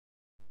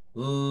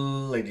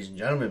Ladies and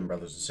gentlemen,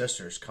 brothers and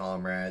sisters,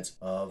 comrades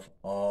of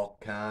all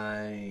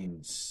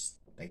kinds,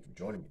 thank you for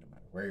joining me no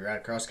matter where you're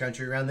at across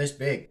country around this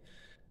big,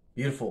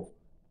 beautiful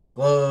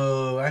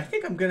globe. I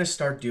think I'm going to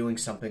start doing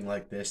something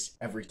like this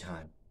every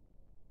time.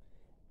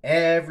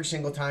 Every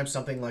single time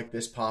something like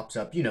this pops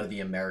up, you know, the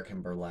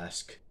American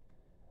burlesque,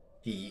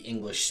 the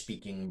English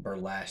speaking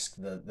burlesque,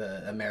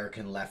 the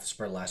American left's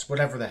burlesque,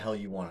 whatever the hell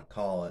you want to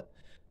call it.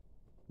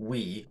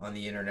 We, on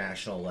the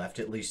international left,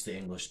 at least the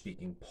English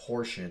speaking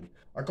portion,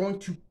 are going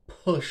to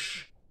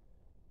push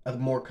a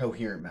more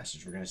coherent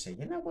message. We're going to say,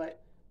 you know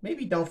what?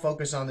 Maybe don't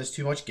focus on this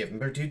too much. Give them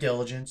their due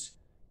diligence.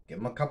 Give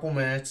them a couple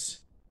minutes.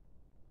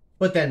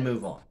 But then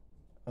move on.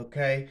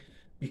 Okay?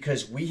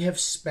 Because we have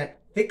spent,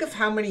 think of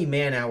how many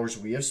man hours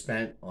we have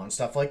spent on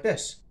stuff like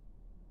this.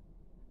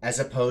 As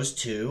opposed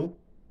to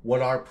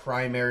what our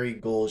primary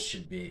goals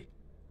should be.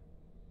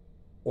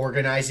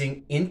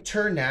 Organizing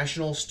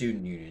international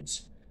student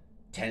unions,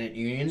 tenant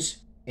unions,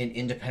 and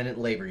independent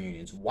labor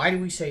unions. Why do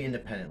we say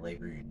independent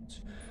labor unions?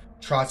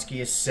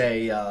 Trotskyists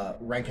say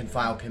rank and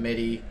file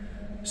committee.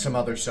 Some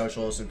other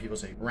socialists and people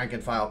say rank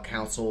and file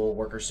council,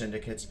 worker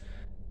syndicates.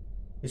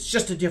 It's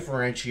just to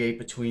differentiate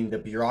between the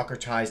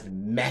bureaucratized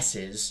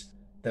messes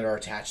that are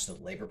attached to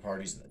the Labor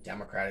parties and the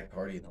Democratic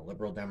Party and the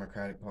Liberal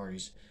Democratic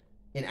parties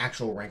in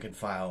actual rank and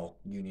file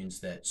unions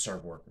that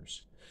serve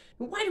workers.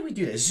 And why do we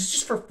do this? Is this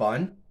just for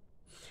fun?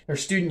 Are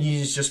student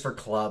unions just for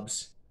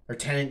clubs? Or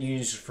tenant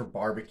unions just for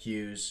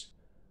barbecues?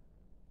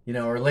 You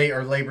know, or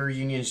labor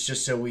unions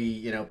just so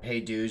we,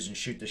 pay dues and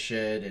shoot the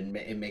shit and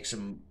make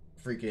some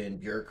freaking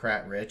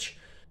bureaucrat rich?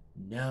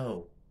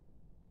 No.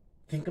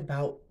 Think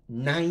about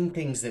 9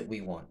 things that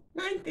we want.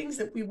 9 things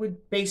that we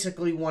would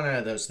basically want out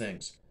of those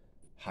things.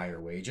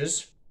 Higher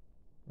wages,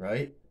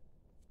 right?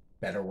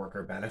 Better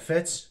worker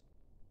benefits.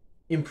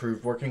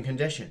 Improved working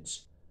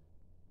conditions.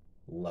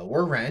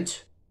 Lower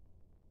rent.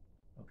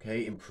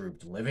 Okay,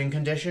 improved living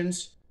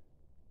conditions.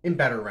 And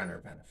better renter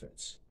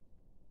benefits.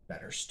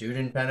 Better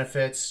student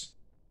benefits.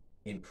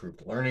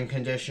 Improved learning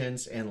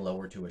conditions. And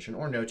lower tuition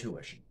or no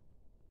tuition.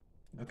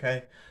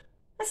 Okay?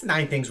 That's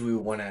 9 things we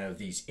would want out of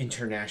these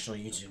international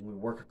unions. We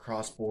work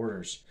across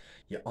borders.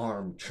 You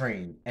arm,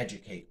 train,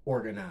 educate,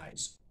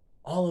 organize.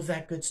 All of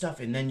that good stuff.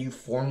 And then you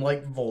form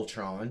like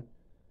Voltron.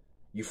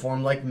 You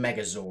form like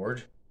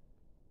Megazord.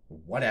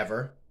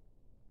 Whatever.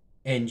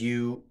 And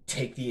you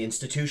take the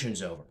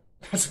institutions over.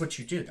 That's what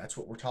you do. That's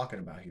what we're talking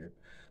about here.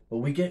 But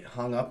we get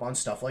hung up on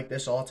stuff like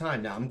this all the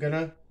time. Now, I'm going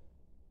to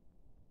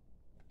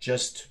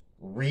just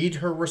read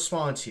her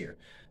response here.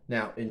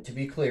 Now, and to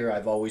be clear,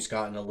 I've always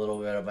gotten a little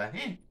bit of a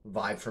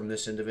vibe from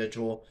this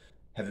individual.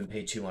 Haven't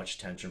paid too much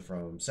attention from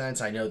him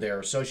since. I know they're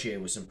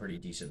associated with some pretty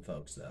decent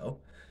folks, though.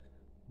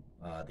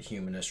 The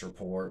Humanist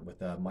Report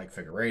with Mike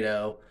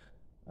Figueredo,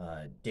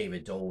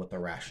 David Dole with the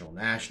Rational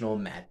National,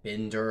 Matt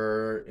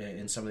Binder,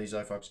 and some of these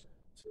other folks.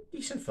 Some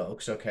decent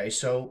folks, okay?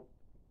 So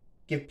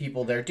give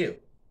people their due.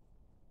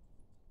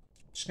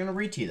 Just going to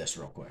read to you this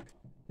real quick.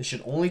 This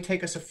should only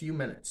take us a few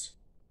minutes.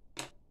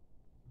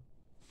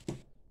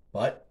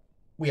 But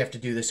we have to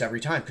do this every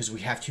time because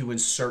we have to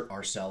insert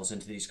ourselves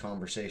into these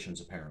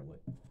conversations, apparently.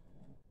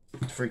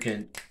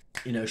 Freaking,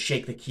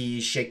 shake the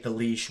keys, shake the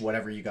leash,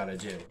 whatever you got to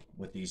do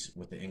with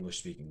the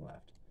English-speaking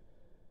left.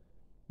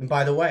 And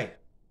by the way,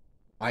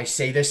 I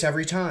say this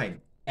every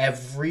time.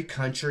 Every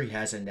country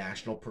has a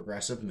national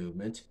progressive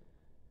movement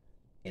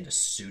and a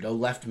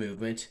pseudo-left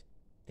movement.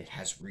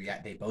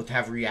 They both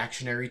have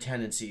reactionary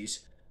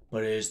tendencies,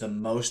 but it is the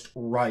most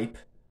ripe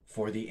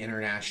for the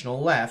international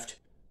left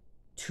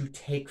to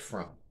take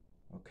from.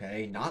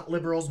 Okay? Not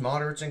liberals,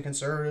 moderates, and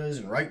conservatives,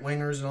 and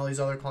right-wingers, and all these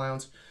other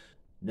clowns.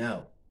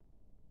 No.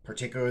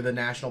 Particularly the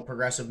national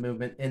progressive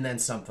movement, and then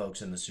some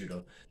folks in the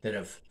pseudo that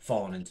have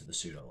fallen into the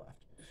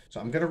pseudo-left. So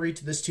I'm going to read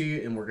this to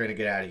you, and we're going to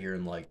get out of here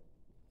in like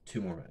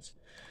 2 more minutes.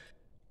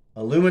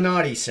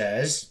 Illuminaughtii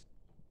says,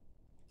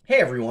 "Hey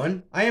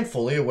everyone, I am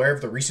fully aware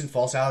of the recent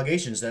false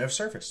allegations that have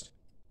surfaced.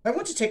 I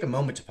want to take a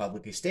moment to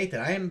publicly state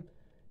that I am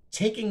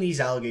taking these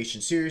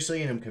allegations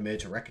seriously and am committed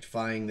to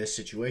rectifying this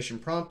situation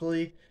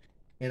promptly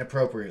and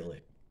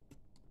appropriately.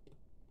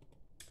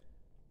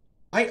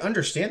 I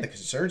understand the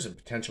concerns and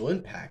potential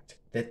impact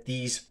that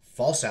these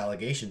false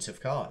allegations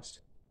have caused.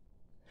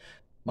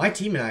 My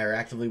team and I are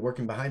actively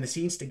working behind the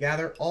scenes to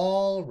gather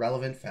all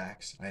relevant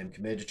facts. I am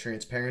committed to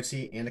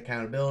transparency and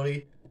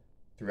accountability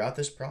throughout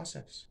this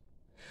process.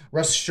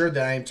 Rest assured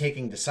that I am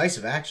taking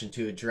decisive action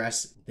to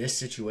address this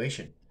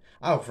situation.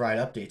 I will provide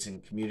updates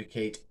and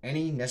communicate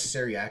any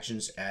necessary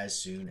actions as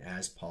soon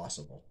as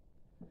possible.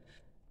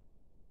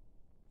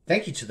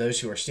 Thank you to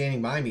those who are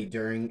standing by me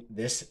during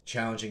this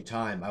challenging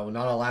time. I will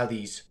not allow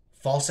these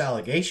false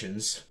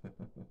allegations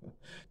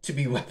to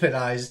be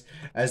weaponized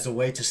as a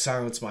way to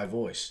silence my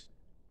voice.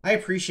 I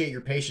appreciate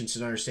your patience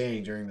and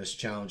understanding during this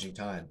challenging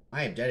time.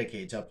 I am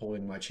dedicated to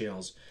upholding my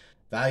channel's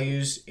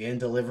values and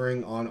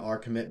delivering on our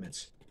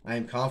commitments. I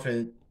am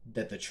confident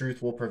that the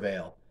truth will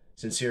prevail.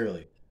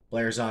 Sincerely,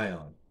 Blair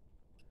Zion.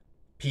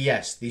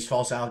 P.S. These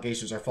false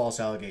allegations are false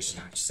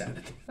allegations. I just said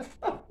it.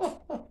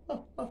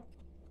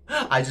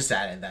 I just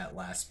added that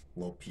last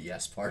little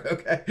PS part,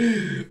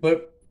 okay?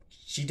 But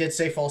she did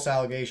say false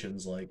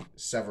allegations like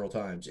several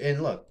times.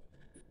 And look,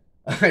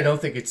 I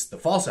don't think it's the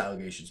false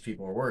allegations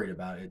people are worried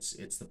about.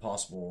 It's the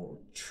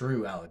possible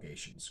true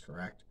allegations,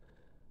 correct?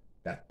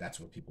 That's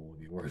what people will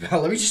be worried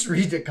about. Let me just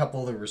read a couple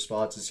of the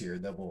responses here,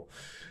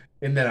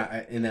 and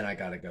then I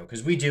gotta go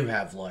because we do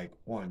have like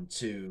 1,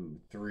 2,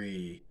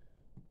 3,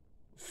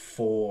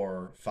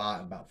 4,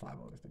 5, about 5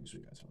 other things we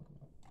gotta talk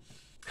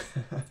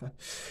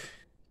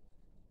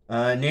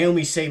about.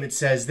 Naomi Sabat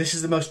says, "This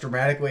is the most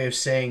dramatic way of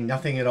saying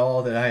nothing at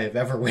all that I have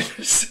ever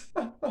witnessed."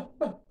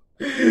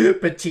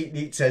 Petite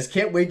Neat says,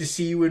 "Can't wait to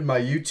see you in my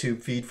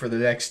YouTube feed for the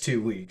next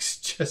 2 weeks."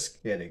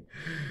 Just kidding.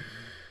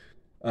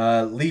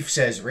 Leaf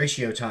says,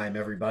 "Ratio time,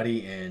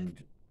 everybody."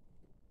 And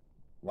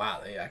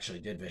wow, they actually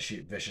did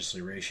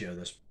viciously ratio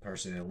this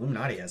person. And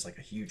Illuminaughtii has like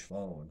a huge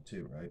following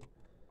too, right?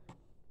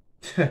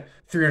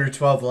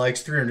 312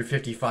 likes,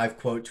 355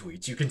 quote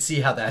tweets. You can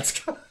see how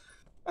that's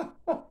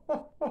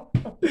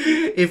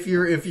if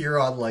you're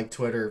on like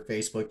Twitter or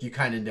Facebook, you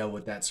kind of know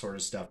what that sort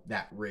of stuff,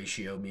 that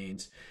ratio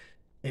means.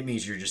 It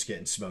means you're just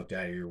getting smoked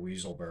out of your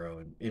weasel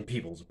burrow in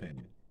people's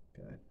opinion.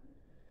 Okay.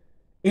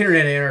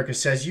 Internet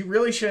Anarchist says, "You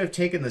really should have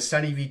taken the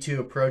Sunny V2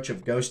 approach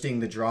of ghosting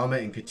the drama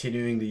and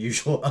continuing the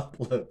usual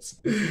uploads."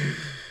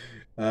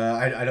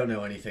 I don't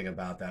know anything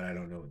about that. I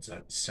don't know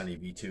what Sunny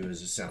V2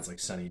 is. It sounds like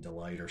Sunny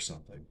Delight or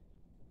something.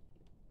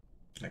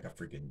 Like a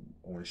freaking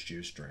orange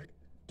juice drink.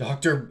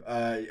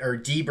 Or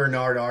D.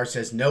 Bernard R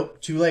says,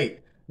 "Nope, too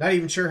late. Not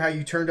even sure how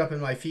you turned up in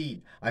my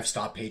feed. I've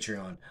stopped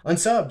Patreon,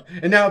 unsubbed,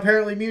 and now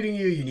apparently muting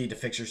you. You need to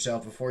fix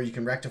yourself before you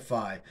can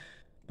rectify."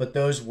 But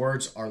those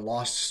words are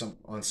lost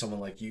on someone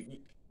like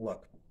you.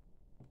 Look,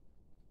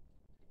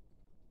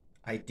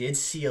 I did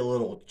see a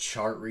little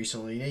chart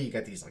recently. You know, you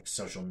got these like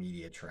social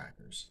media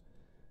trackers.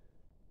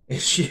 And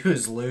she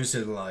was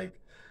losing like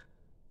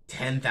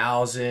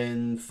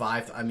 10,000,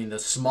 5. I mean, the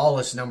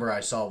smallest number I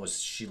saw was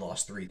she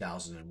lost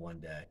 3,000 in one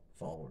day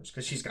followers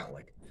because she's got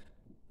like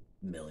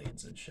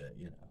millions and shit,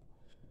 you know.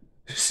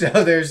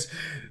 So there's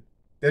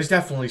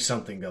definitely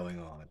something going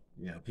on.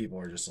 You know, people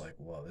are just like,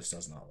 "Whoa, this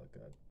does not look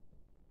good."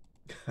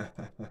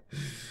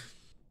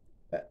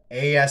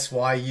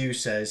 ASYU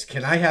says,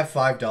 "Can I have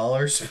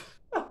 $5?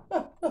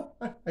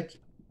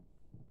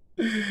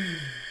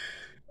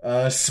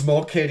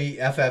 Small Kitty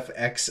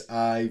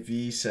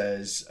FFXIV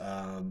says,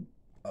 "Oh,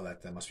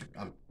 that must be.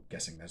 I'm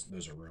guessing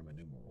those are Roman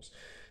numerals.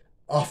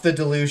 Off the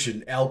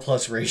delusion, L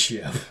plus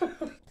ratio."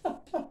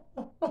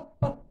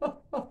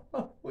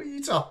 What are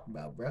you talking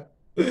about, bro?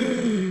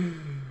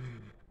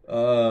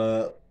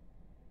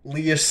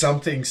 Leah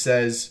something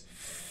says,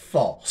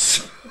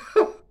 "False."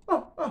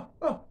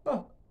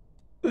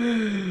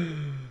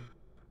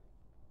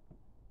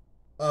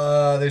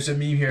 There's a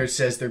meme here that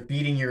says, "They're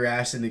beating your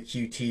ass in the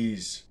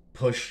QTs.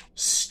 Push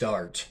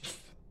start."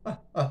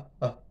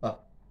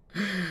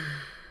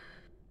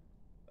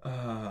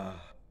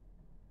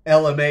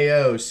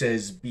 LMAO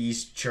says,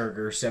 "Beast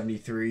Churger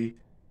 73.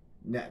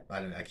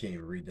 I can't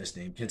even read this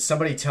name. "Can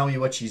somebody tell me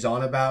what she's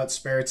on about?"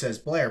 Spirit says,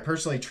 "Blair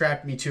personally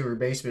trapped me to her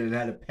basement and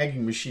had a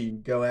pegging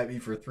machine go at me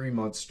for 3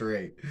 months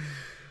straight."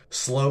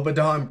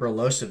 Slobodan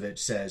Bralosevic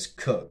says,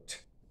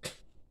 "Cooked."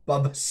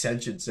 Bubba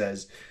Ascension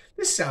says,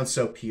 "This sounds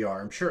so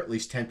PR. I'm sure at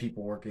least 10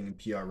 people working in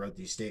PR wrote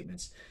these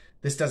statements.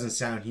 This doesn't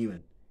sound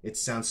human. It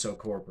sounds so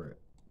corporate."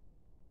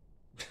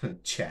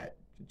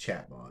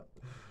 Chatbot.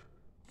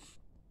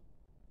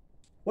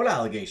 "What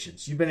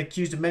allegations? You've been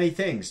accused of many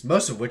things,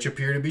 most of which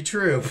appear to be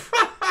true."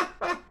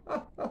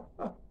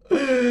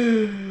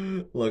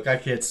 Look, I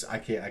can't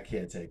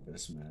take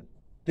this, man.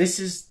 This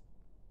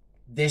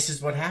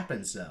is what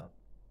happens though.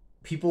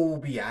 People will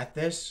be at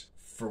this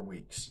for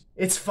weeks.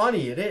 It's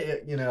funny,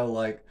 it you know,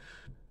 like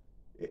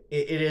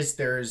it is.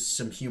 There is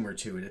some humor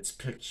to it. It's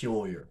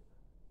peculiar,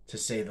 to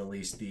say the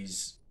least.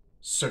 These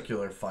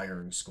circular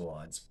firing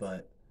squads,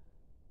 but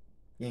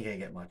you ain't gonna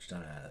get much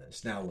done out of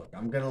this. Now, look,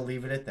 I'm gonna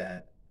leave it at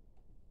that.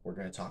 We're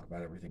gonna talk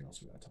about everything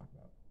else we gotta talk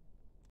about.